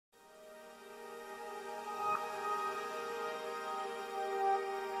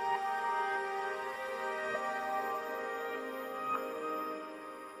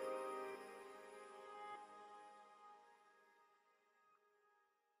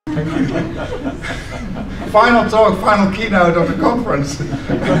Final talk, final keynote of the conference.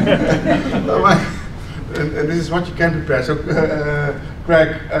 And this is what you can prepare. So,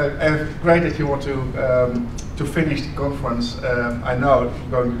 Greg, great that you want to finish the conference. I know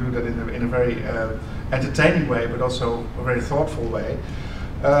you're going to do that in a very entertaining way, but also a very thoughtful way.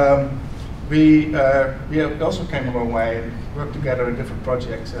 We also came a long way and worked together in different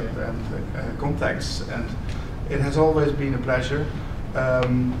projects and contexts, and it has always been a pleasure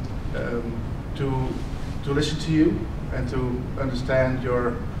to listen to you and to understand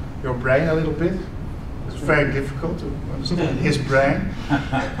your brain a little bit. It's very difficult to understand his brain,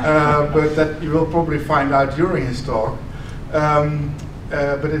 but that you will probably find out during his talk.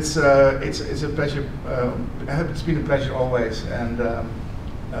 But it's a pleasure. It's been a pleasure always, and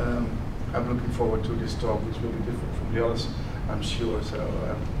I'm looking forward to this talk, which will be different from the others, I'm sure. So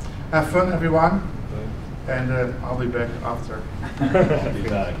have fun, everyone, and I'll be back after. I'll be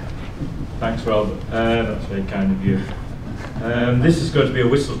back. Thanks, Rob. That's very kind of you. This is going to be a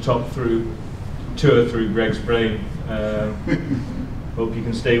whistle-top tour through Greg's brain. Hope you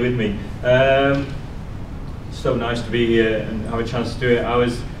can stay with me. So nice to be here and have a chance to do it. I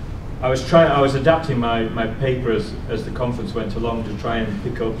was adapting my paper as the conference went along to try and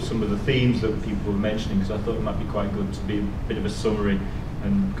pick up some of the themes that people were mentioning, because I thought it might be quite good to be a bit of a summary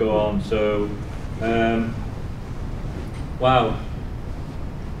and go on. So, wow,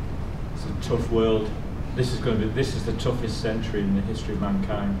 it's a tough world. This is the toughest century in the history of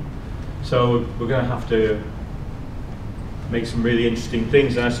mankind. So we're going to have to make some really interesting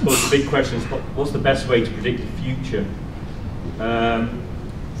things, and I suppose the big question is, what's the best way to predict the future?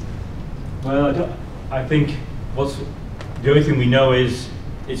 Well, I think the only thing we know is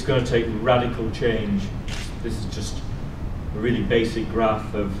it's going to take radical change. This is just a really basic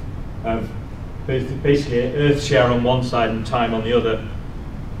graph of basically Earth's share on one side and time on the other,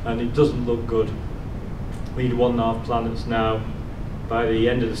 and it doesn't look good. We need 1.5 planets now. By the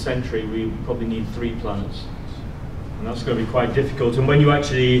end of the century, we probably need 3 planets. And that's going to be quite difficult. And when you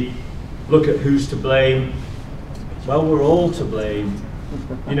actually look at who's to blame, well, we're all to blame.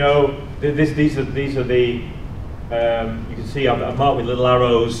 You know, these are the, you can see I've marked with little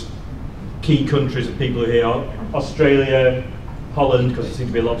arrows, key countries of people here: Australia, Holland, because there seem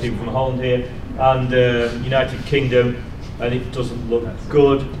to be a lot of people from Holland here, and United Kingdom, and it doesn't look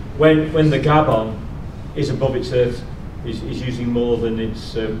good. When the Gabon is above its Earth, is using more than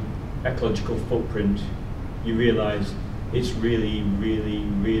its ecological footprint, you realise it's really, really,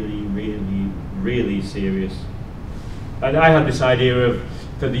 really, really, really serious. And I had this idea of,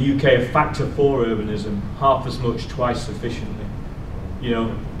 for the UK, a factor 4 urbanism, half as much, twice sufficiently, you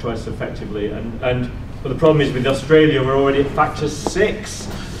know, twice effectively. But the problem is with Australia, we're already at factor 6.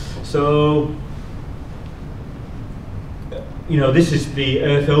 So, you know, this is the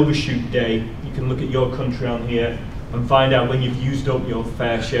Earth Overshoot Day. You can look at your country on here and find out when you've used up your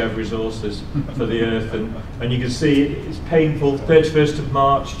fair share of resources for the Earth. And you can see it's painful. 31st of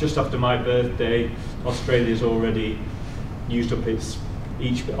March, just after my birthday, Australia's already used up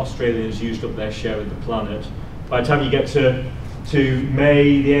each Australian has used up their share of the planet. By the time you get to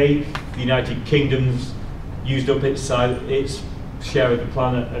May the 8th, the United Kingdom's used up its share of the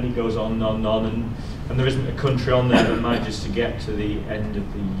planet, and it goes on and on and on. And there isn't a country on there that manages to get to the end of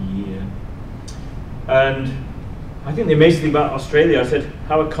the year. And I think the amazing thing about Australia, I said,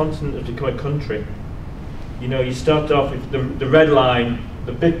 how a continent has become a country. You know, you start off with the red line,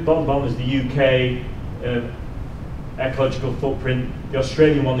 the big bottom is the UK ecological footprint. The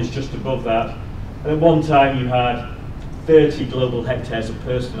Australian one is just above that. And at one time you had 30 global hectares of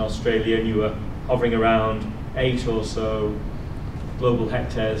person in Australia, and you were hovering around 8 or so global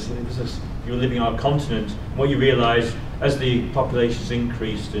hectares. And it was just, you were living on a continent. What you realise, as the population's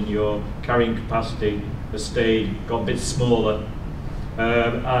increased and your carrying capacity has got a bit smaller,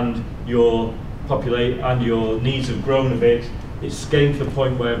 and your needs have grown a bit, it's getting to the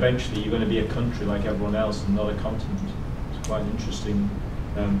point where eventually you're going to be a country like everyone else and not a continent. It's quite an interesting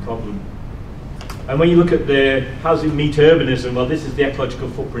problem. And when you look at how does it meet urbanism, well, this is the ecological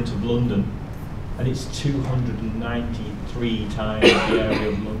footprint of London, and it's 293 times the area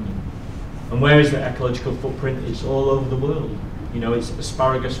of London. And where is the ecological footprint? It's all over the world. You know, it's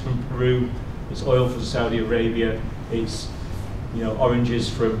asparagus from Peru, it's oil from Saudi Arabia, it's, you know, oranges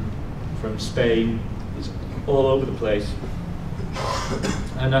from Spain. It's all over the place.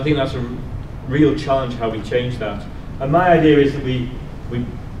 And I think that's a real challenge, how we change that. And my idea is that we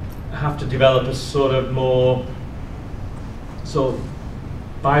have to develop a sort of more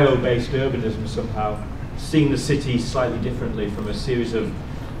bio-based urbanism somehow, seeing the city slightly differently from a series of,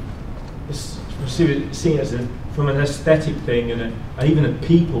 seeing it as a from an aesthetic thing and even a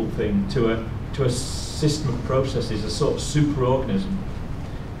people thing to a system of processes, a sort of super-organism.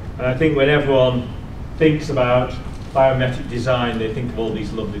 And I think when everyone thinks about biomimetic design, they think of all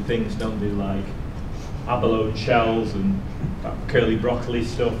these lovely things, don't they, like abalone shells and curly broccoli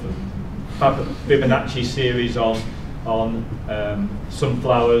stuff, and Fibonacci series on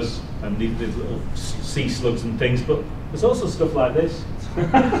sunflowers and these little sea slugs and things. But there's also stuff like this,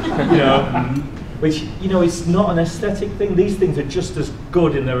 which it's not an aesthetic thing. These things are just as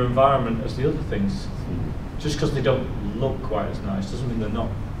good in their environment as the other things. Just because they don't look quite as nice doesn't mean they're not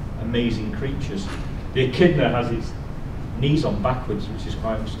amazing creatures. The echidna has its knees on backwards, which is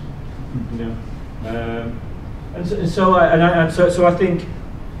quite interesting. So I think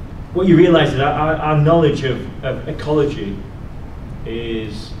what you realise is that our knowledge of ecology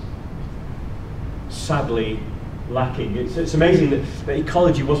is sadly lacking. It's amazing that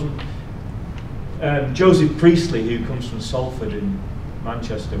ecology wasn't. Joseph Priestley, who comes from Salford in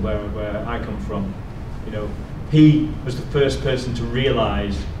Manchester, where I come from, he was the first person to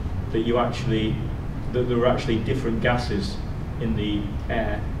realise that there were actually different gases in the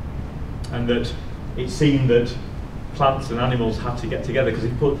air, and that it seemed that plants and animals had to get together, because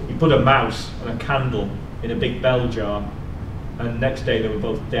he put a mouse and a candle in a big bell jar, and the next day they were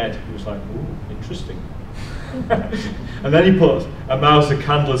both dead. He was like, ooh, interesting. And then he put a mouse, a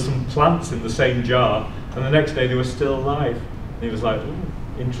candle, and some plants in the same jar, and the next day they were still alive. And he was like, ooh,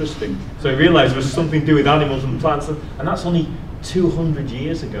 interesting. So he realised there was something to do with animals and plants, and that's only 200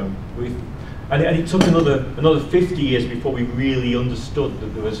 years ago. And it took another 50 years before we really understood that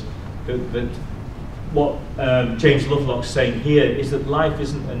there was that what James Lovelock's saying here is that life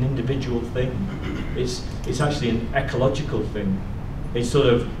isn't an individual thing. It's actually an ecological thing. It's sort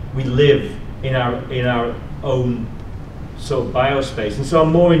of, we live in our own sort of biospace. And so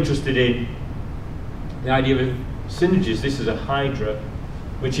I'm more interested in the idea of synergies. This is a hydra,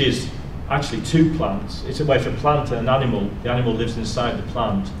 which is actually two plants. It's a plant and an animal. The animal lives inside the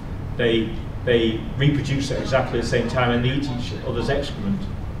plant. They reproduce at exactly the same time and eat each other's excrement.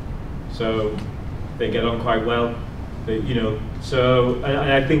 So they get on quite well. So and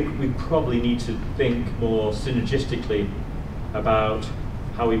I think we probably need to think more synergistically about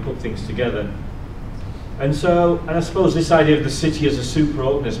how we put things together. And I suppose this idea of the city as a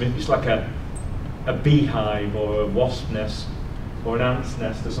super-organism, if it's like a beehive or a wasp nest or an ant's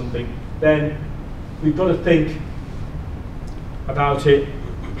nest or something, then we've got to think about it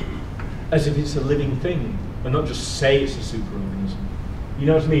as if it's a living thing, and not just say it's a super-organism. You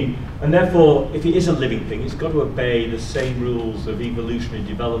know what I mean? And therefore, if it is a living thing, it's got to obey the same rules of evolutionary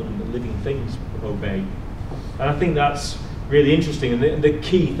development that living things obey. And I think that's really interesting. And the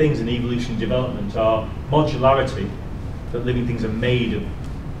key things in evolutionary development are modularity, that living things are made of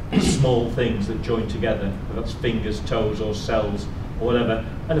small things that join together, whether that's fingers, toes, or cells, or whatever.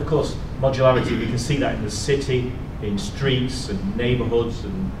 And of course, modularity, we can see that in the city, in streets and neighbourhoods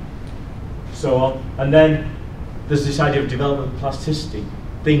and so on. And then there's this idea of development plasticity.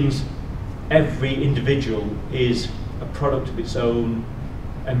 Every individual is a product of its own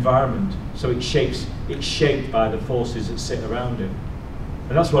environment, so it's shaped by the forces that sit around it.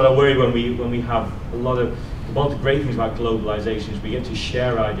 And that's what I worry when we have a lot of, one of the great things about globalization is we get to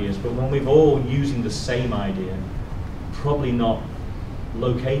share ideas, but when we're all using the same idea, probably not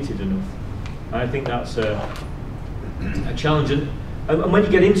located enough. And I think that's a challenge. And when you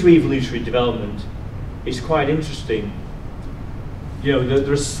get into evolutionary development, it's quite interesting. There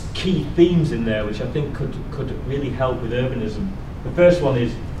are key themes in there which I think could really help with urbanism. The first one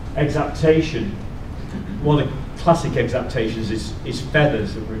is exaptation. One of the classic exaptations is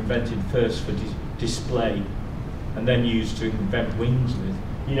feathers that were invented first for display and then used to invent wings with.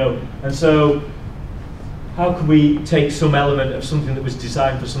 And so how can we take some element of something that was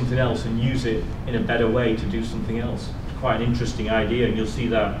designed for something else and use it in a better way to do something else? It's quite an interesting idea, and you'll see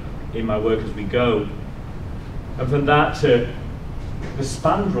that in my work as we go. And from that to the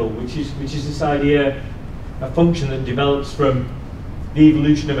spandrel, which is this idea, a function that develops from the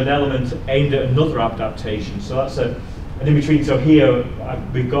evolution of an element aimed at another adaptation. So that's an in-between. So here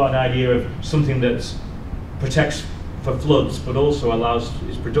we've got an idea of something that protects for floods, but also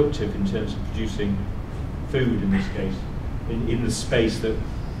is productive in terms of producing food in this case, in the space that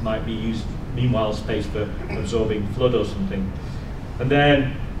might be used, meanwhile space for absorbing flood or something. And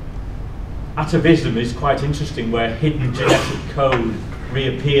then atavism is quite interesting, where hidden genetic code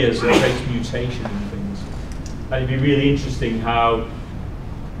reappears and creates mutation in things. And it'd be really interesting how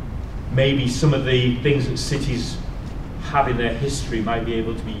maybe some of the things that cities have in their history might be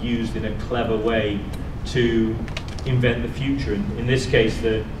able to be used in a clever way to invent the future. In this case,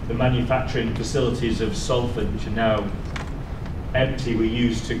 the manufacturing facilities of Salford, which are now empty, were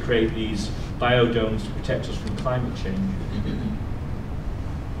used to create these biodomes to protect us from climate change.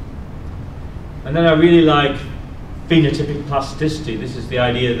 And then I really like phenotypic plasticity. This is the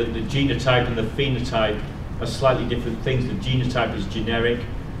idea that the genotype and the phenotype are slightly different things. The genotype is generic,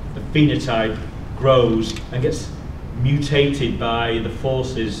 the phenotype grows and gets mutated by the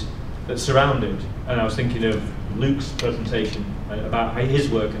forces that surround it. And I was thinking of Luke's presentation about his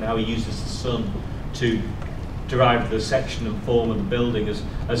work and how he uses the sun to derive the section and form of the building as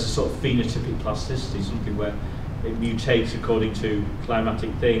a sort of phenotypic plasticity, something where it mutates according to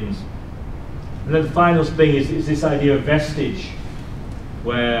climatic things. And then the final thing is this idea of vestige,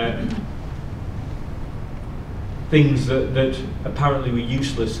 where things that apparently were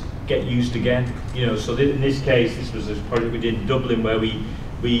useless get used again. You know, so in this case, this was a project we did in Dublin where we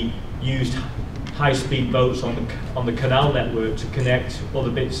used high-speed boats on the canal network to connect other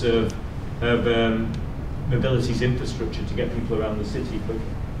bits of mobility's infrastructure to get people around the city quicker.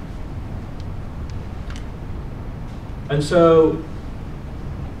 And so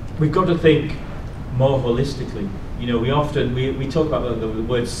we've got to think more holistically. You know, we often we talk about the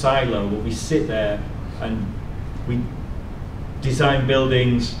word silo, where we sit there and we design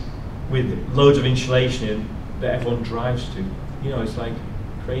buildings with loads of insulation in that everyone drives to. You know, it's like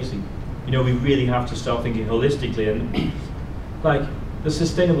crazy. You know, we really have to start thinking holistically, and like the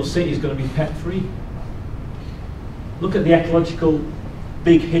sustainable city is going to be pet-free. Look at the ecological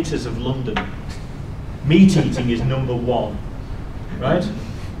big hitters of London. Meat eating is #1, right?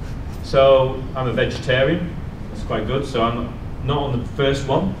 So I'm a vegetarian, that's quite good, so I'm not on the first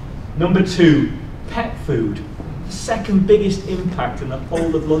one. #2, pet food. The second biggest impact in the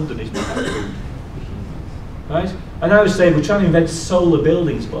whole of London is pet food. Right? And I was saying we're trying to invent solar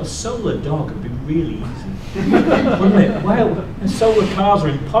buildings, but a solar dog would be really easy. Wouldn't it? Well, and solar cars are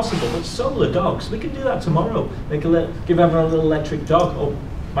impossible, but solar dogs, we can do that tomorrow. Make give everyone a little electric dog. Oh,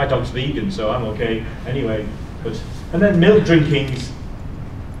 my dog's vegan, so I'm okay anyway. And then milk drinking's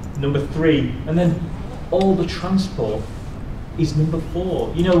 #3, and then all the transport is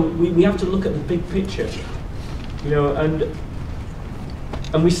 #4. You know, we have to look at the big picture. You know,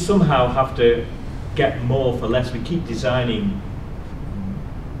 and we somehow have to get more for less. We keep designing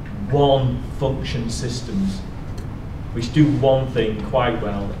one function systems which do one thing quite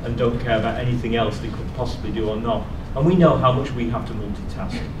well and don't care about anything else they could possibly do or not. And we know how much we have to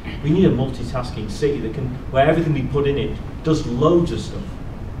multitask. We need a multitasking city that can, where everything we put in it does loads of stuff.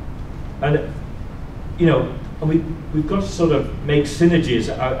 And you know, and we've got to sort of make synergies.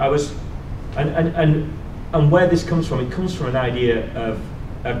 And where this comes from, it comes from an idea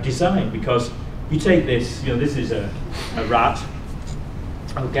of design, because you take this, you know, this is a rat,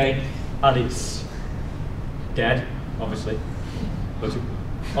 okay, and it's dead, obviously, but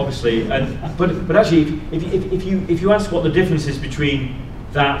actually, if you ask what the difference is between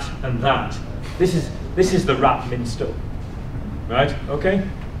that and that, this is the rat minced up, right? Okay,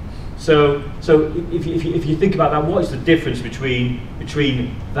 so if you think about that, what is the difference between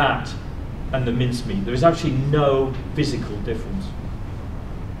that and the mincemeat? There is actually no physical difference.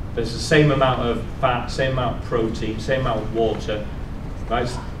 There's the same amount of fat, same amount of protein, same amount of water, right?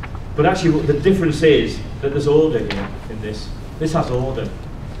 But actually what the difference is that there's order here in this. This has order.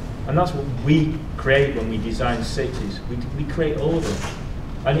 And that's what we create when we design cities. We create order.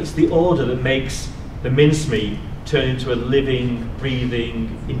 And it's the order that makes the mincemeat turn into a living,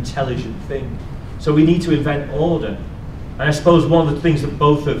 breathing, intelligent thing. So we need to invent order. And I suppose one of the things that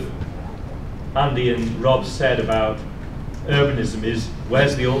both of Andy and Rob said about urbanism is,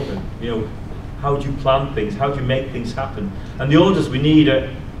 where's the order? You know, how do you plan things? How do you make things happen? And the orders we need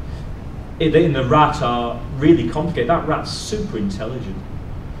in the rat are really complicated. That rat's super intelligent,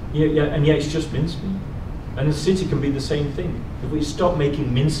 and yet it's just mincemeat. And the city can be the same thing. If we stop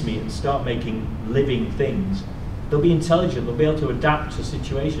making mincemeat and start making living things, they'll be intelligent. They'll be able to adapt to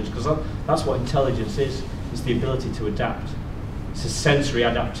situations, because that's what intelligence is. It's the ability to adapt. It's a sensory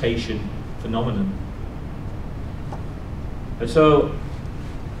adaptation phenomenon. And so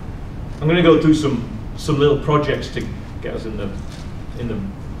I'm going to go through some little projects to get us in the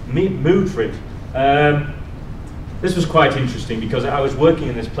mood for it. This was quite interesting because I was working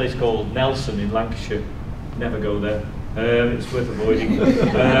in this place called Nelson in Lancashire. Never go there. It's worth avoiding.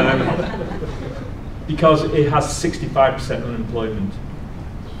 Because it has 65% unemployment,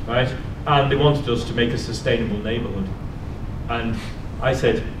 right? And they wanted us to make a sustainable neighbourhood. And I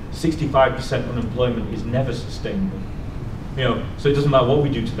said, 65% unemployment is never sustainable. You know, so it doesn't matter what we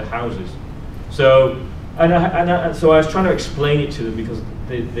do to the houses. So, so I was trying to explain it to them, because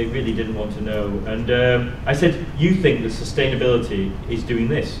they really didn't want to know. And I said, you think that sustainability is doing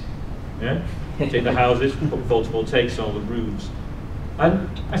this? Yeah? Take the houses, put photovoltaics on all the roofs. And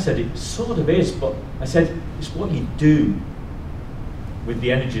I said, it sort of is, but I said, it's what you do with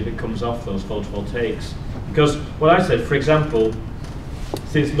the energy that comes off those photovoltaics. Because what I said, for example,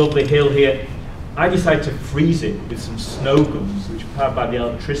 this lovely hill here, I decided to freeze it with some snow guns, which were powered by the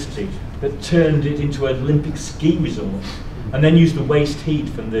electricity, that turned it into an Olympic ski resort, and then used the waste heat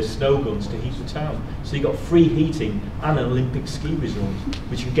from the snow guns to heat the town. So you got free heating and an Olympic ski resort,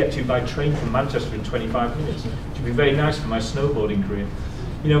 which you can get to by train from Manchester in 25 minutes, which would be very nice for my snowboarding career.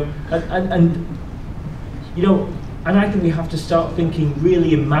 You know, and you know, and I think we have to start thinking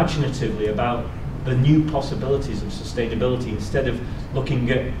really imaginatively about the new possibilities of sustainability instead of looking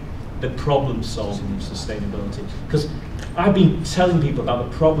at the problem solving of sustainability. Because I've been telling people about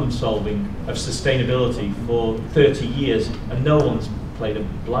the problem solving of sustainability for 30 years and no one's played a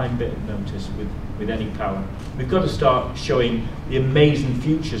blind bit of notice with any power. We've got to start showing the amazing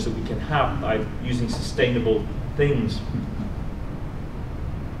futures that we can have by using sustainable things.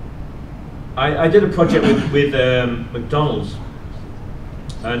 I did a project with McDonald's,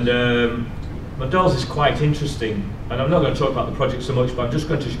 and McDonald's is quite interesting, and I'm not going to talk about the project so much, but I'm just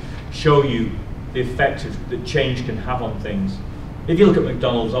going to show you the effect that change can have on things. If you look at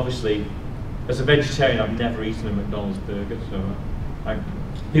McDonald's, obviously, as a vegetarian, I've never eaten a McDonald's burger, so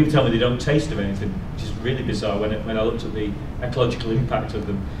people tell me they don't taste of anything, which is really bizarre when I looked at the ecological impact of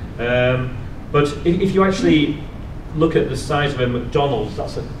them. But if you actually look at the size of a McDonald's,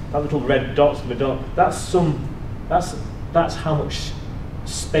 that little red dot's McDonald's, that's how much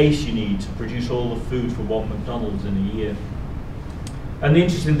space you need to produce all the food for one McDonald's in a year. And the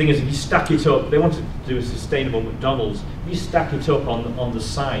interesting thing is, if you stack it up, they want to do a sustainable McDonald's. If you stack it up on the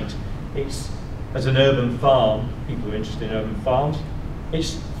site, it's, as an urban farm, people who are interested in urban farms,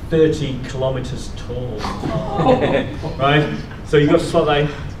 it's 30 kilometers tall, right? So you've got to sort of like,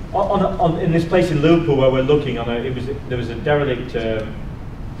 in this place in Liverpool where we're looking, there was a derelict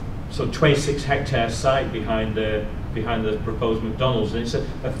sort of 26 hectare site behind the proposed McDonald's, and it's a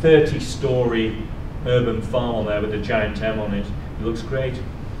 30-story urban farm on there with a giant M on it. It looks great.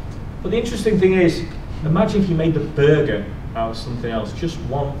 But the interesting thing is, imagine if you made the burger out of something else, just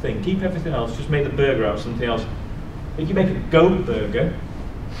one thing. Keep everything else, just make the burger out of something else. If you make a goat burger,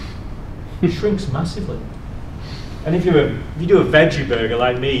 it shrinks massively. And if you do a veggie burger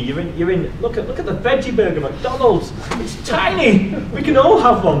like me, you're in. Look at the veggie burger McDonald's. It's tiny. We can all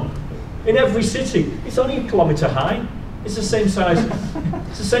have one in every city. It's only a kilometre high. It's the same size.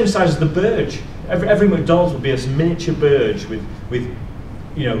 It's the same size as the Burj. Every McDonald's would be a miniature Burj with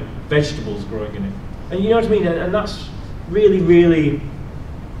you know, vegetables growing in it. And you know what I mean? And that's really, really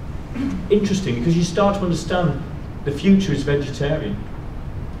interesting, because you start to understand the future is vegetarian.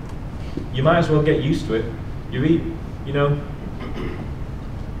 You might as well get used to it. You eat, you know,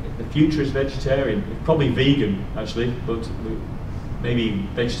 the future is vegetarian. It's probably vegan, actually, but maybe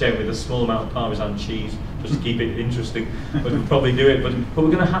vegetarian with a small amount of Parmesan cheese, just to keep it interesting. But we'll probably do it, but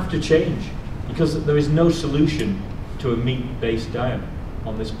we're going to have to change, because there is no solution to a meat-based diet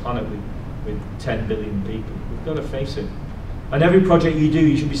on this planet with 10 billion people. We've got to face it. And every project you do,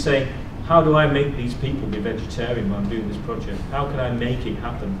 you should be saying, how do I make these people be vegetarian when I'm doing this project? How can I make it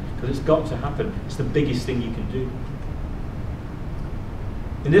happen? Because it's got to happen. It's the biggest thing you can do.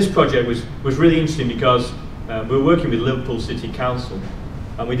 And this project was really interesting because we were working with Liverpool City Council,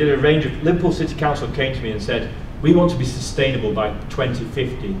 and we did a range of, Liverpool City Council came to me and said, we want to be sustainable by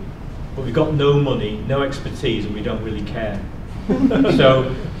 2050, but we've got no money, no expertise, and we don't really care.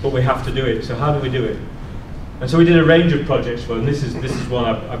 But we have to do it, so how do we do it? And so we did a range of projects for them. This is one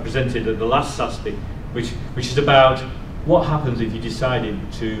I presented at the last SASBE, which is about what happens if you decided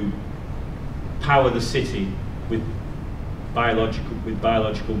to power the city with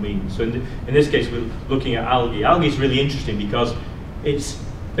biological means. So in this case, we're looking at algae. Algae is really interesting because it's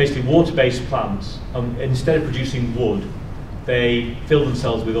basically water-based plants. Instead of producing wood, they fill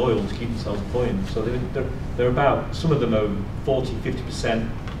themselves with oil to keep themselves buoyant. So they're about, some of them are 40–50%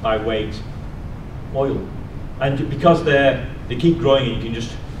 by weight oil. And because they keep growing and you can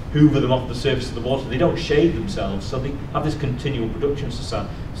just hoover them off the surface of the water, they don't shade themselves, so they have this continual production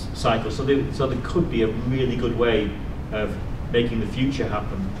cycle. So there could be a really good way of making the future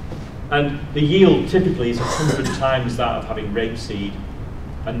happen. And the yield typically is 100 times that of having rapeseed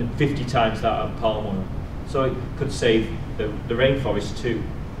and 50 times that of palm oil. So it could save the rainforest too.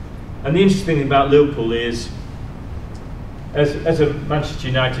 And the interesting thing about Liverpool is, as a Manchester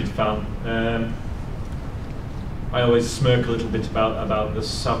United fan, I always smirk a little bit about the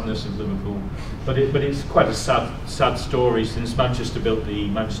sadness of Liverpool, but it's quite a sad story since Manchester built the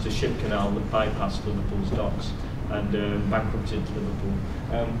Manchester Ship Canal that bypassed Liverpool's docks and bankrupted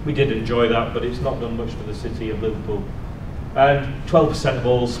Liverpool. We did enjoy that, but it's not done much for the city of Liverpool. And 12% of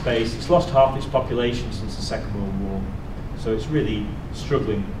all space, it's lost half its population since the Second World War, so it's really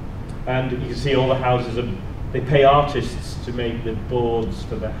struggling. And you can see all the houses, they pay artists to make the boards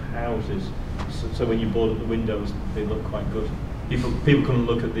for the houses. So when you board up the windows, they look quite good. People come and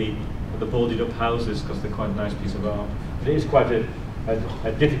look at the boarded up houses because they're quite a nice piece of art. But it is quite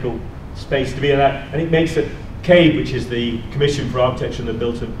a difficult space to be in that, and it makes it. CABE, which is the Commission for Architecture and the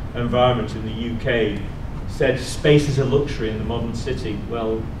Built Environment in the UK, said space is a luxury in the modern city.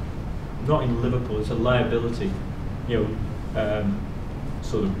 Well, not in Liverpool. It's a liability. You know,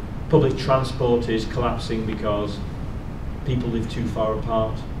 sort of public transport is collapsing because people live too far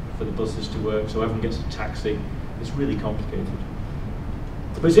apart for the buses to work, so everyone gets a taxi. It's really complicated.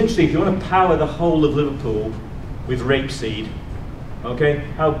 But it's interesting, if you want to power the whole of Liverpool with rapeseed, okay,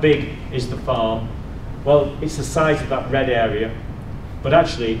 how big is the farm? Well, it's the size of that red area, but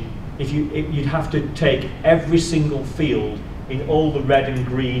actually, you'd have to take every single field in all the red and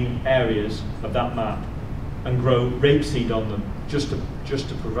green areas of that map and grow rapeseed on them just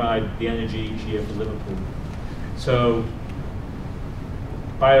to provide the energy each year for Liverpool. So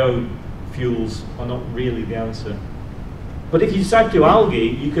biofuels are not really the answer. But if you decide to do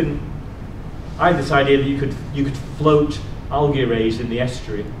algae, I had this idea that you could float algae arrays in the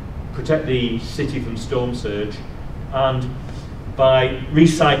estuary, protect the city from storm surge, and by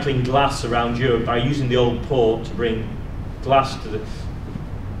recycling glass around Europe, by using the old port to bring glass to the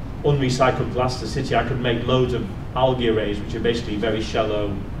unrecycled glass to the city, I could make loads of algae arrays, which are basically very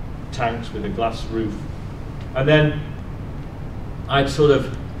shallow tanks with a glass roof. And then I'd sort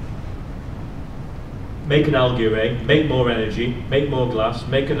of make an algae array, make more energy, make more glass,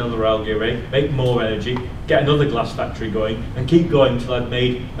 make another algae array, make more energy, get another glass factory going, and keep going until I'd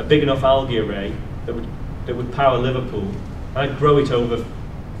made a big enough algae array that would power Liverpool. And I'd grow it over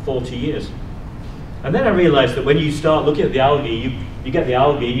 40 years. And then I realized that when you start looking at the algae, you get the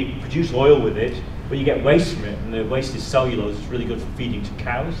algae, you produce oil with it, but you get waste from it, and the waste is cellulose. It's really good for feeding to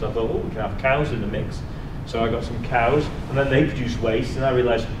cows. So I thought, oh, we can have cows in the mix. So I got some cows, and then they produce waste, and I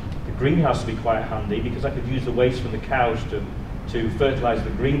realized the greenhouse would be quite handy because I could use the waste from the cows to fertilize the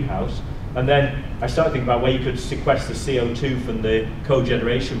greenhouse. And then I started thinking about where you could sequester CO2 from the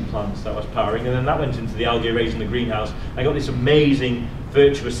cogeneration plants that I was powering, and then that went into the algae arrays in the greenhouse. I got this amazing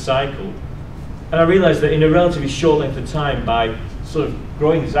virtuous cycle. And I realized that in a relatively short length of time, by sort of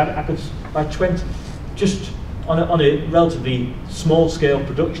growing this, I could, by 20, just on a relatively small scale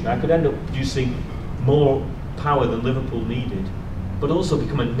production, I could end up producing more power than Liverpool needed, but also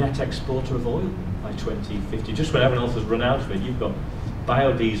become a net exporter of oil by 2050. Just when everyone else has run out of it, you've got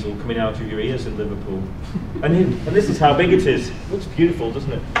biodiesel coming out of your ears in Liverpool. And this is how big it is. It looks beautiful,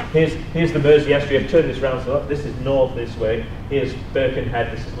 doesn't it? Here's the Mersey estuary. I've turned this round so this is north this way. Here's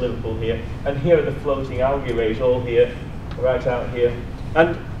Birkenhead, this is Liverpool here. And here are the floating algae arrays all here, right out here.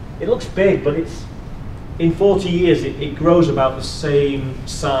 And it looks big, but in 40 years it grows about the same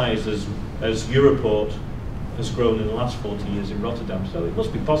size as Europort has grown in the last 40 years in Rotterdam. So it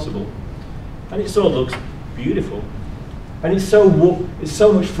must be possible. And it sort of looks beautiful. And it's so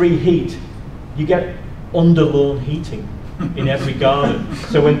much free heat. You get under lawn heating in every garden.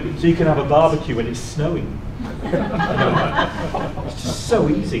 So you can have a barbecue when it's snowing. It's just so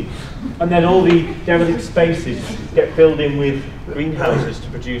easy. And then all the derelict spaces get filled in with greenhouses to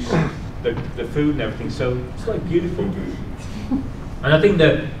produce the food and everything. So it's like beautiful. And I think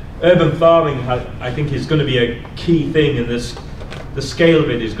that urban farming, I think, is going to be a key thing, and the scale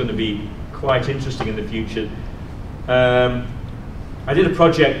of it is going to be quite interesting in the future. I did a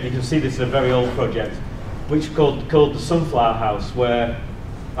project, you can see this is a very old project, which called the Sunflower House, where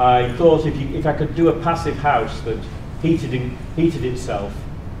I thought if I could do a passive house that heated itself.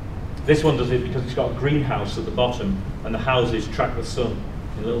 This one does it because it's got a greenhouse at the bottom, and the houses track the sun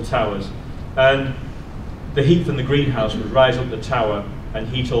in little towers. And the heat from the greenhouse would rise up the tower and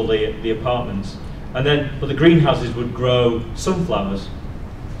heat all the apartments. And then, but the greenhouses would grow sunflowers.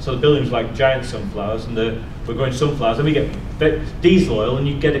 So the building was like giant sunflowers, and we're growing sunflowers, and we get diesel oil, and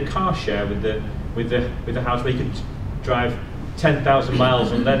you get a car share with the house where you could drive 10,000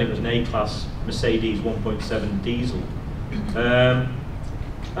 miles, and then it was an A-class Mercedes 1.7 diesel. And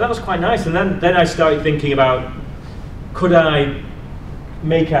that was quite nice. And then I started thinking about, could I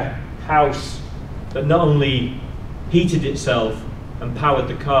make a house that not only heated itself and powered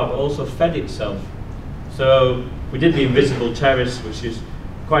the car, but also fed itself? So we did the invisible terrace, which is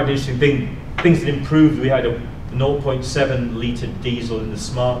quite an interesting thing. Things that improved. We had a 0.7 litre diesel in the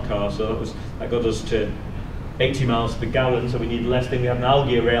smart car, so that got us to 80 miles per gallon, so we need less. Then we had an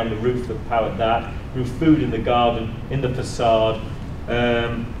algae array on the roof that powered that. Grew food in the garden, in the facade.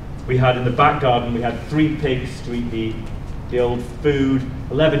 We had in the back garden, we had 3 pigs to eat the old food,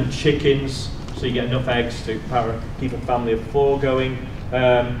 11 chickens, so you get enough eggs to keep a family of 4 going.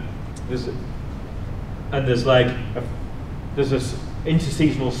 There's this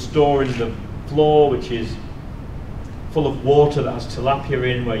interseasonal store in the floor which is full of water that has tilapia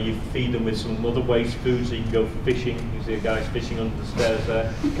in, where you feed them with some other waste food, so you can go fishing. You see a guy fishing under the stairs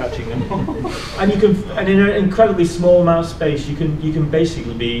there, catching them. And in an incredibly small amount of space, you can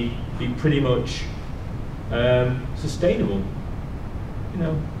basically be pretty much sustainable. You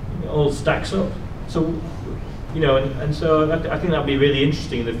know, it all stacks up. So, you know, and so I think that'd be really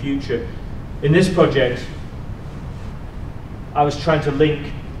interesting in the future. In this project, I was trying to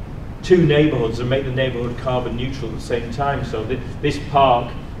link 2 neighbourhoods and make the neighbourhood carbon neutral at the same time. So this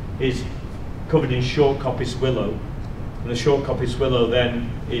park is covered in short coppice willow, and the short coppice willow then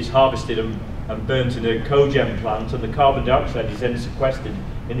is harvested and burnt in a cogen plant, and the carbon dioxide is then sequestered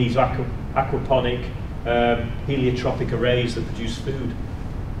in these aquaponic heliotropic arrays that produce food.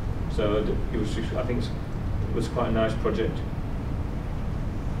 So I think it was quite a nice project.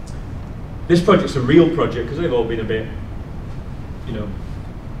 This project's a real project because they've all been a bit, you know,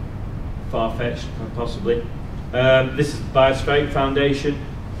 far-fetched, possibly. This is the Biospheric Foundation.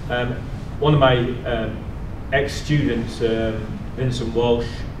 One of my ex-students, Vincent Walsh,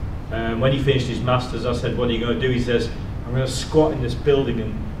 when he finished his Masters, I said, what are you going to do? He says, I'm going to squat in this building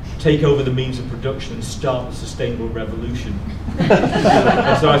and take over the means of production and start the sustainable revolution.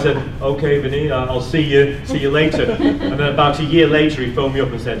 And so I said, okay, Vinny, I'll see you later. And then about a year later, he phoned me up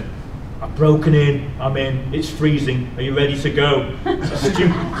and said, I've broken in, I'm in, it's freezing, are you ready to go?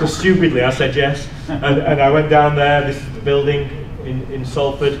 So stupidly I said yes, and I went down there. This is the building in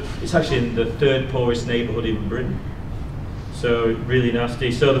Salford. It's actually in the 3rd poorest neighbourhood in Britain, so really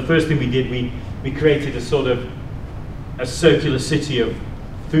nasty. So the first thing we did, we created a sort of a circular city of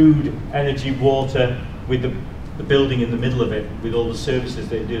food, energy, water, with the building in the middle of it, with all the services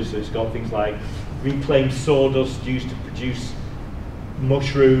that it does. So it's got things like reclaimed sawdust used to produce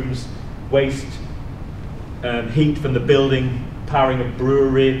mushrooms, waste heat from the building, powering a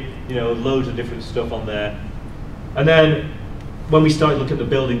brewery, you know, loads of different stuff on there. And then when we started looking at the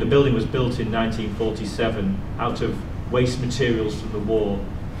building was built in 1947 out of waste materials from the war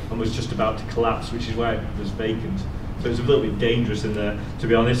and was just about to collapse, which is why it was vacant. So it's a little bit dangerous in there, to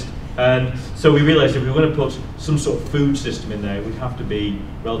be honest. And so we realized if we were going to put some sort of food system in there, it would have to be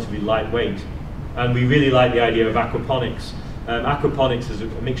relatively lightweight. And we really like the idea of aquaponics. Aquaponics is a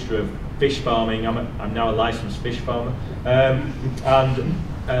mixture of fish farming. I'm now a licensed fish farmer, and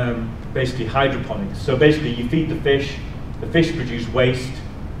basically hydroponics. So basically, you feed the fish produce waste.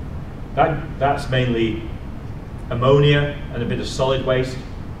 That's mainly ammonia and a bit of solid waste.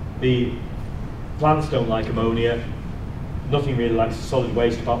 The plants don't like ammonia. Nothing really likes solid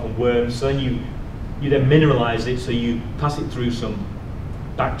waste apart from worms. So then you then mineralize it. So you pass it through some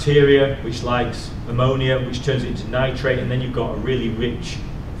bacteria which likes ammonia, which turns it into nitrate, and then you've got a really rich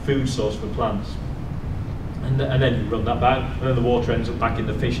food source for plants. And then you run that back, and then the water ends up back in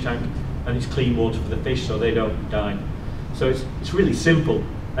the fish tank, and it's clean water for the fish so they don't die. So it's really simple.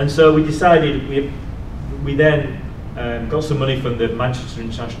 And so we decided, we then got some money from the Manchester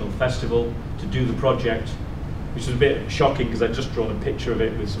International Festival to do the project, which was a bit shocking because I'd just drawn a picture of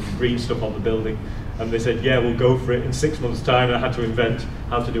it with some green stuff on the building. And they said, yeah, we'll go for it. In 6 months' time, I had to invent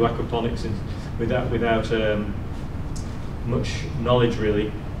how to do aquaponics without much knowledge,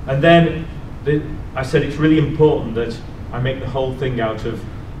 really. And then I said it's really important that I make the whole thing out of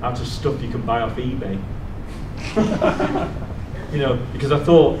stuff you can buy off eBay. You know, because I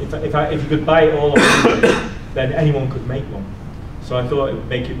thought if you could buy it all off eBay, then anyone could make one. So I thought it would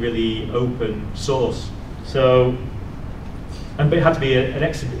make it really open source. So. But it had to be an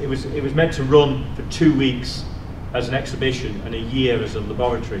exhibition. It was meant to run for 2 weeks as an exhibition and a year as a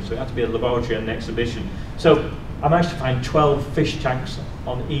laboratory. So it had to be a laboratory and an exhibition. So I managed to find 12 fish tanks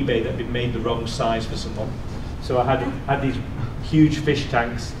on eBay that had been made the wrong size for someone. So I had these huge fish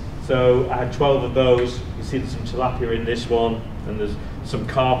tanks. So I had 12 of those. You see there's some tilapia in this one, and there's some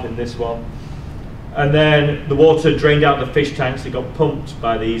carp in this one. And then the water drained out the fish tanks. They got pumped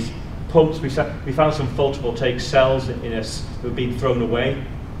by these pumps. We found some photovoltaic cells in us that were being thrown away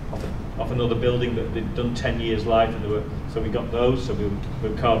off another building that they'd done 10 years life, and so we got those. So we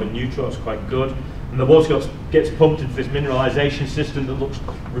were carbon neutral. It was quite good. And the water gets pumped into this mineralization system that looks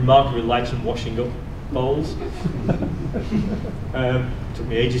remarkably like some washing up bowls. Took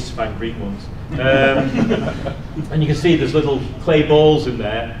me ages to find green ones. And you can see there's little clay balls in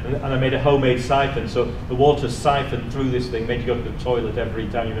there, and I made a homemade siphon, so the water siphoned through this thing, made you go to the toilet every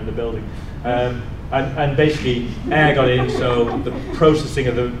time you're in the building. And basically air got in, so the processing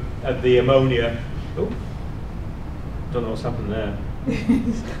of the ammonia. Oh, don't know what's happened there.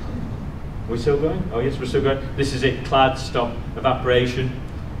 Are we still going? Oh yes, we're still going. This is it, clad, stop, evaporation.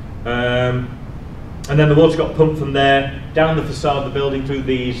 And then the water got pumped from there down the facade of the building through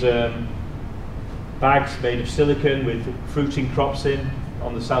these bags made of silicon with fruiting crops in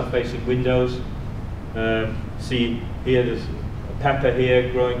on the south-facing windows. See here, there's a pepper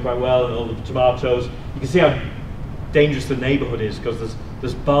here growing quite well, and all the tomatoes. You can see how dangerous the neighbourhood is because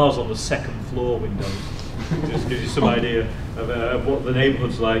there's bars on the second floor windows. Just gives you some idea of what the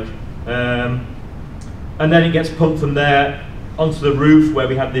neighbourhood's like. And then it gets pumped from there onto the roof where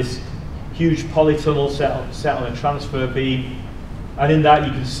we had this huge polytunnel set on a transfer beam, and in that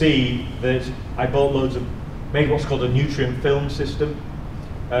you can see that I bought made what's called a nutrient film system,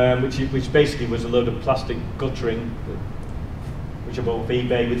 which basically was a load of plastic guttering, which I bought off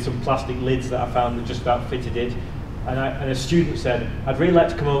eBay with some plastic lids that I found that just about fitted it. And a student said, "I'd really like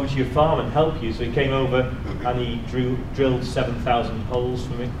to come over to your farm and help you." So he came over and he drilled 7,000 holes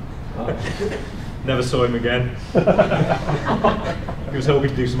for me. Oh. Never saw him again. He was hoping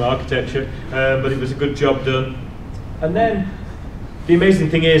to do some architecture, but it was a good job done. And then the amazing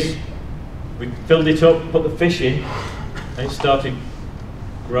thing is, we filled it up, put the fish in, and it started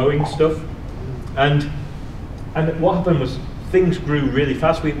growing stuff. And what happened was things grew really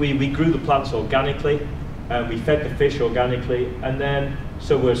fast. We grew the plants organically, and we fed the fish organically, and then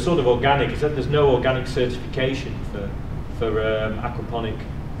so we're sort of organic. Except there's no organic certification for aquaponic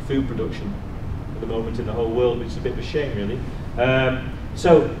food production at the moment in the whole world, which is a bit of a shame, really.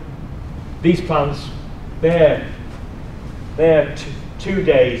 So these plants, they're 2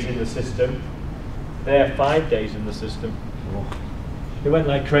 days in the system. They're 5 days in the system. It went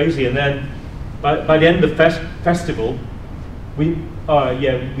like crazy, and then by the end of the festival, we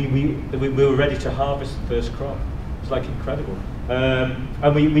were ready to harvest the first crop. It's like incredible.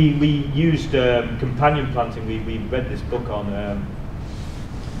 And we used companion planting. We read this book on.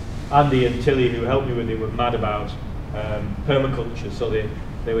 Andy and Tilly, who helped me with it, were mad about permaculture, so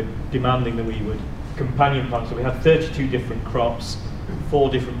they were demanding that we would companion plant. So we had 32 different crops, 4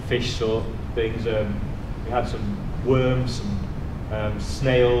 different fish sort of things. We had some worms, some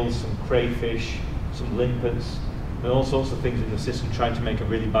snails, some crayfish, some limpets, and all sorts of things in the system, trying to make a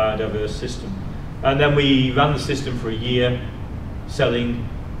really biodiverse system. And then we ran the system for a year, selling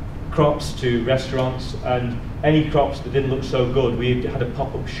crops to restaurants, and any crops that didn't look so good, we had a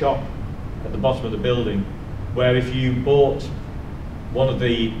pop-up shop at the bottom of the building, where if you bought one of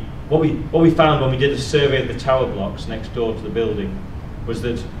the, what we found when we did a survey of the tower blocks next door to the building, was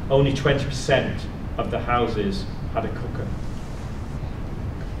that only 20% of the houses had a cooker.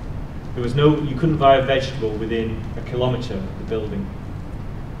 There was no, you couldn't buy a vegetable within a kilometre of the building.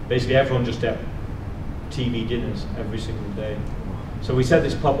 Basically everyone just ate TV dinners every single day. So we set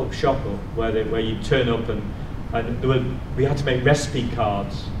this pop-up shop up where you turn up and we had to make recipe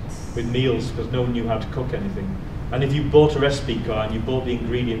cards with meals because no one knew how to cook anything. And if you bought a recipe card and you bought the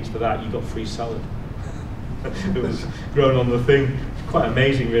ingredients for that, you got free salad. It was grown on the thing. Quite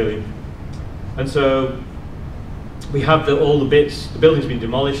amazing, really. And so we have all the bits. The building's been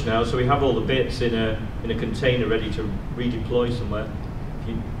demolished now, so we have all the bits in a container ready to redeploy somewhere.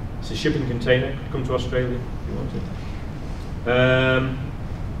 It's a shipping container. Come to Australia if you want it.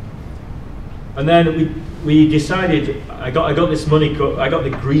 And then we decided. I got this money. I got the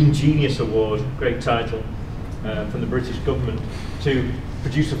Green Genius Award, great title, from the British government to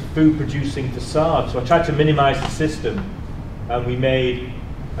produce a food-producing facade. So I tried to minimise the system, and we made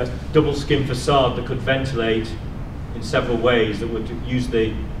a double-skin facade that could ventilate in several ways that would use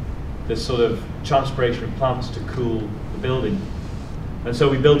the sort of transpiration of plants to cool the building. And so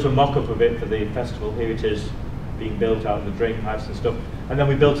we built a mock-up of it for the festival. Here it is, being built out of the drain pipes and stuff. And then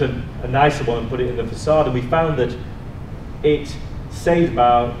we built a nicer one and put it in the facade, and we found that it saved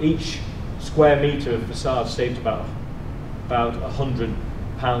each square metre of facade saved about £100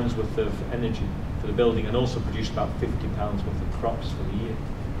 worth of energy for the building, and also produced about £50 worth of crops for the year.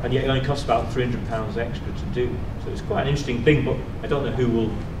 And yet it only costs about £300 extra to do. So it's quite an interesting thing, but I don't know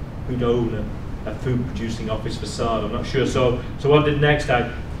who'd own a food producing office facade. I'm not sure. So what I did next,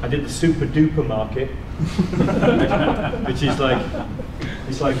 I did the super duper market, which is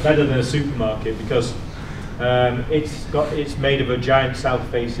like better than a supermarket because it's made of a giant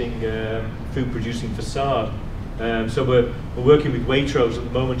south-facing food producing facade. So we're working with Waitrose at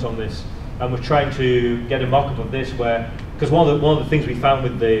the moment on this, and we're trying to get a mock-up of this where, because one of the things we found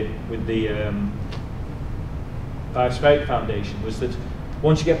with the Biospheric Foundation was that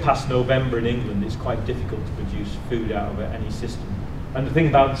once you get past November in England, it's quite difficult to produce food out of any system. And the thing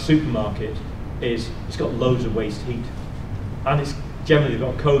about the supermarket is it's got loads of waste heat, and it's generally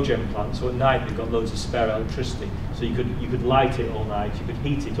got a cogen plant, so at night they've got loads of spare electricity, so you could light it all night, you could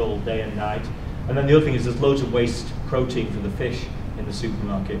heat it all day and night. And then the other thing is there's loads of waste protein for the fish in the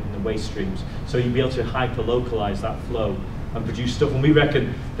supermarket, in the waste streams, so you'd be able to hyper-localize that flow and produce stuff. And we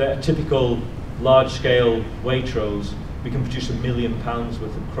reckon that a typical large-scale Waitrose, we can produce £1 million worth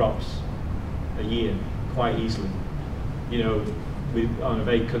of crops a year quite easily. You know, on a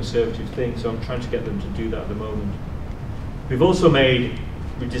very conservative thing, so I'm trying to get them to do that at the moment. We've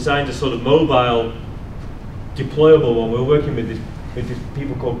designed a sort of mobile, deployable one. We're working with these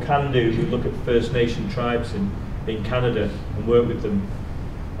people called Candu who look at First Nation tribes in Canada and work with them.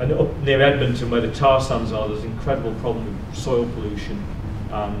 And up near Edmonton, where the tar sands are, there's an incredible problem with soil pollution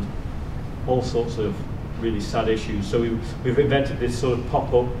and all sorts of really sad issues. So we've invented this sort of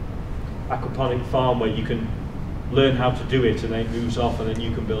pop-up aquaponic farm where you can learn how to do it and then it moves off, and then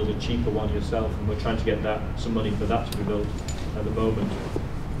you can build a cheaper one yourself, and we're trying to get some money for that to be built at the moment.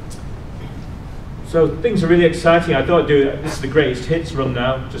 So things are really exciting. I thought I'd do this is the greatest hits run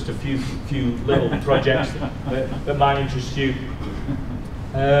now, just a few little projects that might interest you.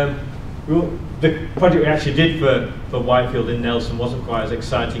 The project we actually did for Whitefield in Nelson wasn't quite as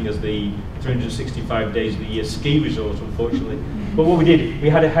exciting as the 365 days of the year ski resort, unfortunately. But what we did, we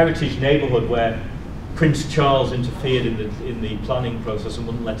had a heritage neighbourhood where Prince Charles interfered in the planning process and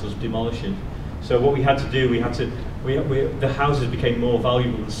wouldn't let us demolish it. So what we had to do, the houses became more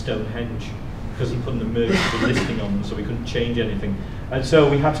valuable than Stonehenge because he put an emergency listing on them, so we couldn't change anything. And so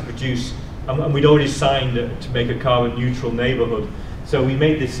we had to produce, and we'd already signed to make a carbon neutral neighbourhood. So we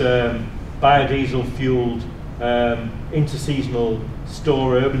made this biodiesel fueled interseasonal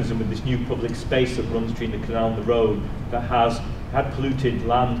store urbanism with this new public space that runs between the canal and the road that had polluted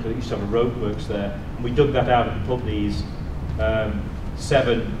land because it used to have a roadworks there. And we dug that out and put these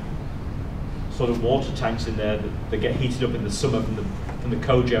 7 sort of water tanks in there that get heated up in the summer from the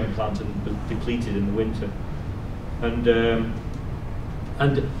cogen plant and depleted in the winter. And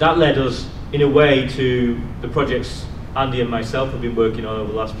that led us, in a way, to the projects Andy and myself have been working on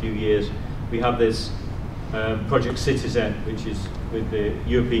over the last few years. We have this Project Citizen, which is with the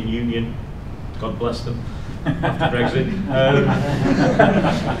European Union, God bless them, after Brexit.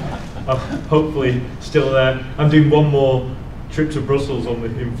 Hopefully still there. I'm doing one more trip to Brussels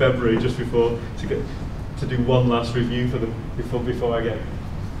in February, just before, to do one last review for them before I get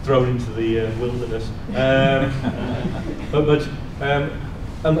thrown into the wilderness.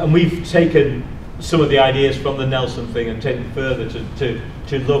 And we've taken some of the ideas from the Nelson thing and taken further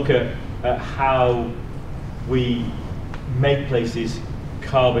to look at how we make places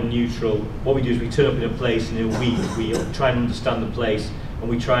carbon neutral. What we do is we turn up in a place, and in a week we try and understand the place, and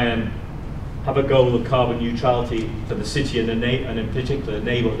we try and have a goal of carbon neutrality for the city and in particular the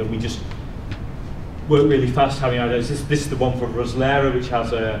neighbourhood, and we just work really fast having ideas. This is the one for Roslera, which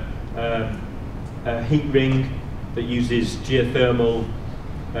has a heat ring that uses geothermal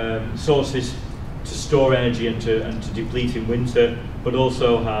sources to store energy and to deplete in winter, but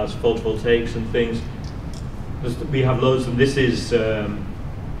also has photovoltaics and things. We have loads of them. This is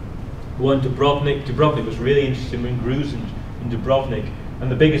one Dubrovnik. Dubrovnik was really interesting. We're in Gruzen in Dubrovnik, and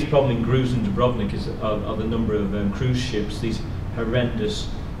the biggest problem in Gruzen, Dubrovnik, are the number of cruise ships. These horrendous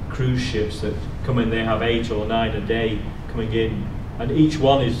cruise ships that come in. They have 8 or 9 a day coming in, and each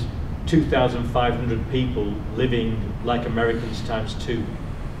one is 2,500 people living like Americans times 2.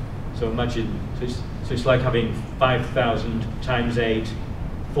 So imagine, so it's like having 5,000 times 8,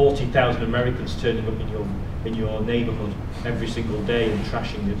 40,000 Americans turning up in your neighbourhood every single day and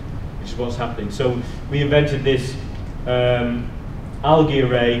trashing it, which is what's happening. So we invented this algae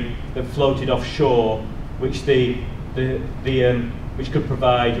array that floated offshore, which which could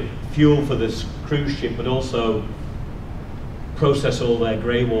provide fuel for this cruise ship, but also process all their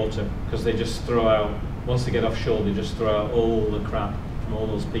grey water, because they just throw out, once they get offshore, they just throw out all the crap from all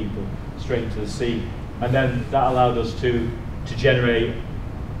those people straight into the sea. And then that allowed us to generate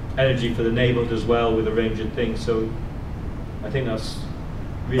energy for the neighbourhood as well with a range of things. So I think that's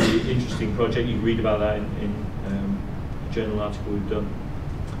a really interesting project. You can read about that in a journal article we've done.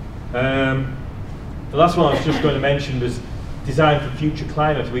 The last one I was just going to mention was Design for Future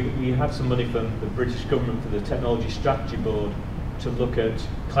Climate. We had some money from the British government for the Technology Strategy Board to look at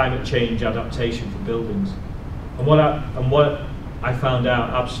climate change adaptation for buildings. And what I found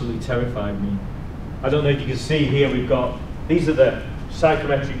out absolutely terrified me. I don't know if you can see here, we've got, these are the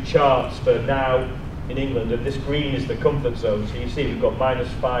psychometric charts for now in England, and this green is the comfort zone. So you see we've got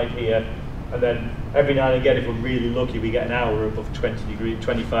 -5 here, and then every now and again, if we're really lucky, we get an hour above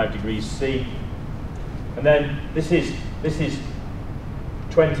 25 degrees C. And then this is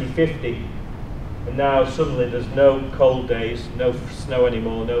 2050, and now suddenly there's no cold days, no snow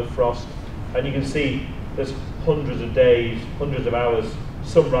anymore, no frost, and you can see there's hundreds of days, hundreds of hours,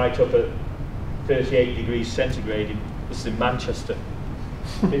 some right up at 38 degrees centigrade. This is in Manchester.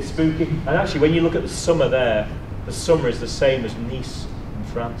 It's spooky. And actually, when you look at the summer there, the summer is the same as Nice in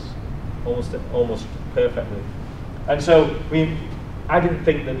France, almost perfectly. And so I didn't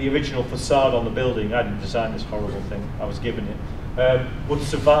think that the original facade on the building, I didn't design this horrible thing, I was given it, would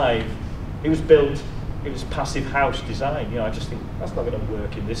survive. It was built, it was passive house design. You know, I just think that's not going to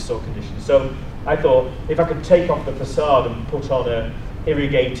work in this sort of condition. So I thought if I could take off the facade and put on a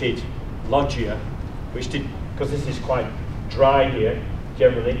irrigated loggia, which did, because this is quite dry here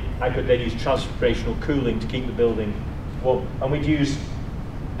generally, I could then use transpirational cooling to keep the building warm. And we'd use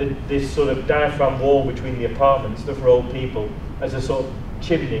this sort of diaphragm wall between the apartments, for old people, as a sort of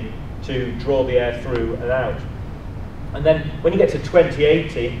chimney to draw the air through and out. And then when you get to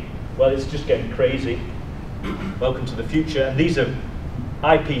 2080, well, it's just getting crazy. Welcome to the future. And these are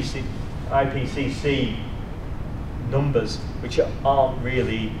IPCC numbers, which aren't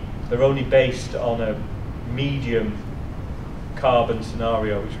really, they're only based on a medium carbon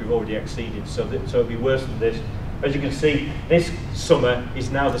scenario, which we've already exceeded. So it'll be worse than this. As you can see, this summer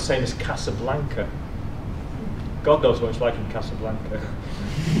is now the same as Casablanca. God knows what it's like in Casablanca.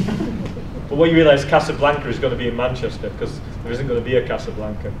 But what you realise, Casablanca is going to be in Manchester, because there isn't going to be a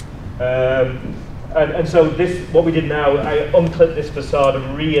Casablanca. And so what we did now, I unclipped this facade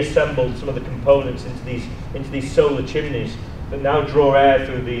and reassembled some of the components into these solar chimneys that now draw air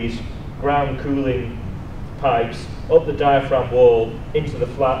through these ground cooling pipes up the diaphragm wall into the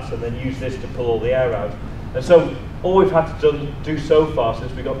flats, and then use this to pull all the air out. And so all we've had to do so far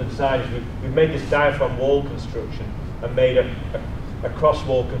since we got the design is we've made this diaphragm wall construction and made a cross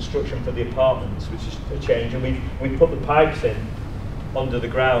wall construction for the apartments, which is a change. And we've put the pipes in under the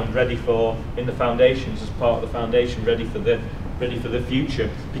ground, ready for, in the foundations, as part of the foundation, ready for the future,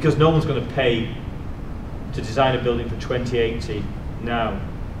 because no one's going to pay to design a building for 2080 now.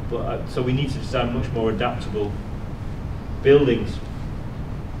 But so we need to design much more adaptable buildings.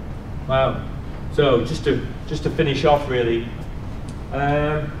 Wow. So just to finish off, really,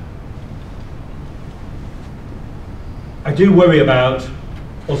 I do worry about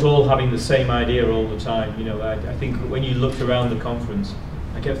us all having the same idea all the time. You know, I think when you looked around the conference,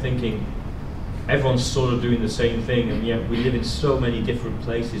 I kept thinking everyone's sort of doing the same thing, and yet we live in so many different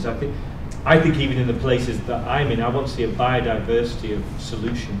places. I think even in the places that I'm in, I want to see a biodiversity of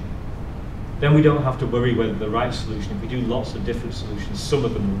solution. Then we don't have to worry whether the right solution. If we do lots of different solutions, some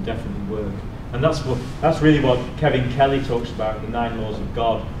of them will definitely work. And that's really what Kevin Kelly talks about in the 9 Laws of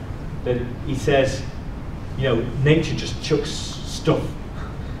God. That he says, you know, nature just chucks stuff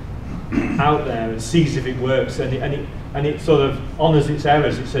out there and sees if it works, and it sort of honours its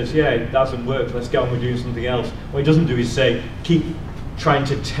errors. It says, yeah, it doesn't work, let's get on with doing something else. What it doesn't do is say, keep trying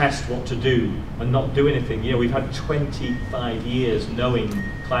to test what to do and not do anything. You know, we've had 25 years knowing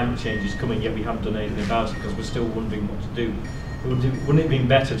climate change is coming, yet we haven't done anything about it because we're still wondering what to do. Wouldn't it have been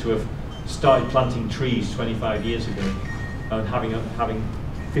better to have started planting trees 25 years ago and having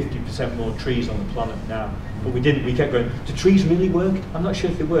 50% more trees on the planet now? But we didn't. We kept going, do trees really work? I'm not sure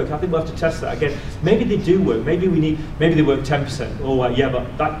if they work. I think we'll have to test that again. Maybe they do work. Maybe they work 10%. Oh, yeah,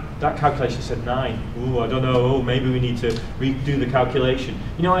 but that calculation said 9. Oh, I don't know. Oh, maybe we need to redo the calculation.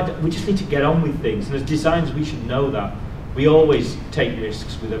 You know, we just need to get on with things. And as designers, we should know that. We always take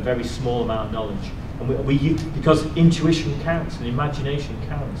risks with a very small amount of knowledge. And because intuition counts and imagination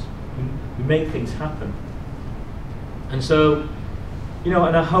counts. We make things happen. And so, you know,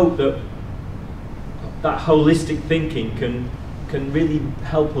 and I hope that holistic thinking can really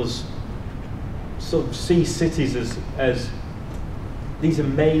help us sort of see cities as these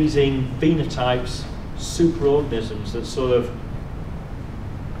amazing phenotypes, super-organisms that sort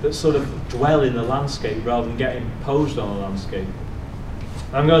of dwell in the landscape rather than get imposed on the landscape.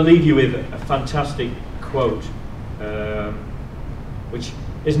 I'm going to leave you with a fantastic quote, which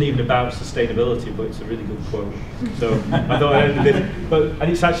isn't even about sustainability, but it's a really good quote. So I thought I'd end with this.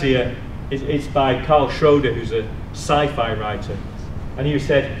 And it's actually it's by Carl Schroeder, who's a sci-fi writer, and he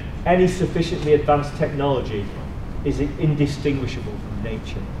said, "Any sufficiently advanced technology is indistinguishable from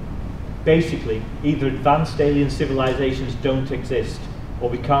nature." Basically, either advanced alien civilizations don't exist, or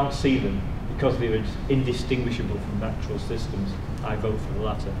we can't see them because they're indistinguishable from natural systems. I vote for the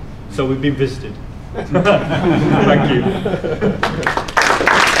latter. So we've been visited. Thank you.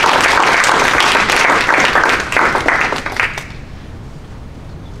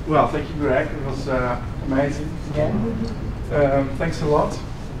 Well, thank you, Greg. It was amazing. Thanks a lot.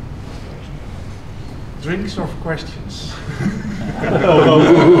 Drinks or questions? In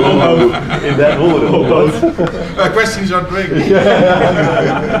that order. Questions or drinks?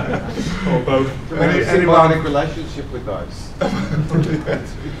 Or both. Symbiotic relationship with those.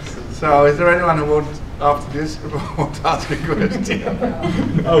 So, is there anyone who would, after this, want to ask a question?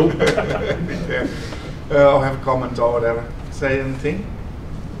 Or have a comment or whatever? Say anything?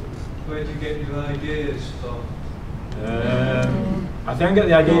 Where do you get your ideas from? I think I get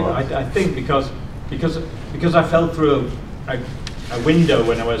the idea. I think because I fell through a window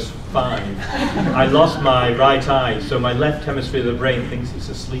when I was 5. I lost my right eye, so my left hemisphere of the brain thinks it's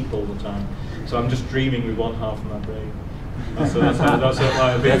asleep all the time. So I'm just dreaming with one half of my brain. So that's how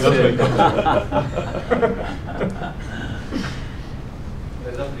I think that's where it comes from.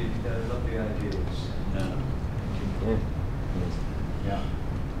 They're lovely ideas.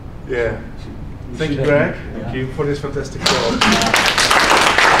 Yeah. Thank you, Greg. Thank you for this fantastic talk.